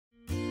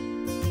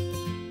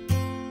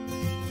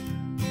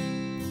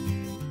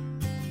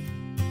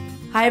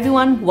Hi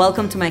everyone,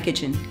 welcome to my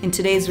kitchen. In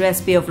today's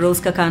recipe of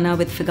roast Khana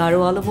with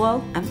Figaro olive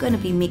oil, I'm going to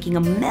be making a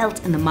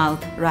melt in the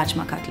mouth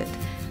Rajma cutlet.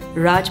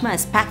 Rajma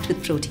is packed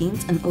with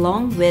proteins, and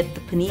along with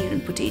the paneer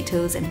and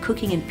potatoes and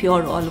cooking in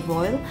pure olive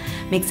oil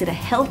makes it a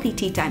healthy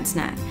tea time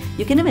snack.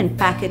 You can even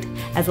pack it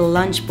as a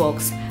lunch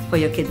box for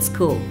your kids'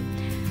 school.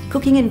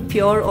 Cooking in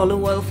pure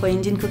olive oil for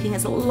Indian cooking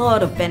has a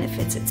lot of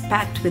benefits. It's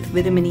packed with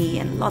vitamin E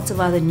and lots of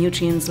other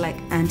nutrients like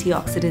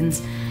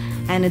antioxidants,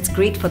 and it's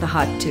great for the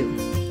heart too.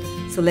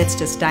 So let's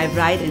just dive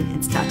right in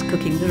and start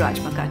cooking the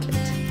Rajma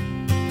cutlet.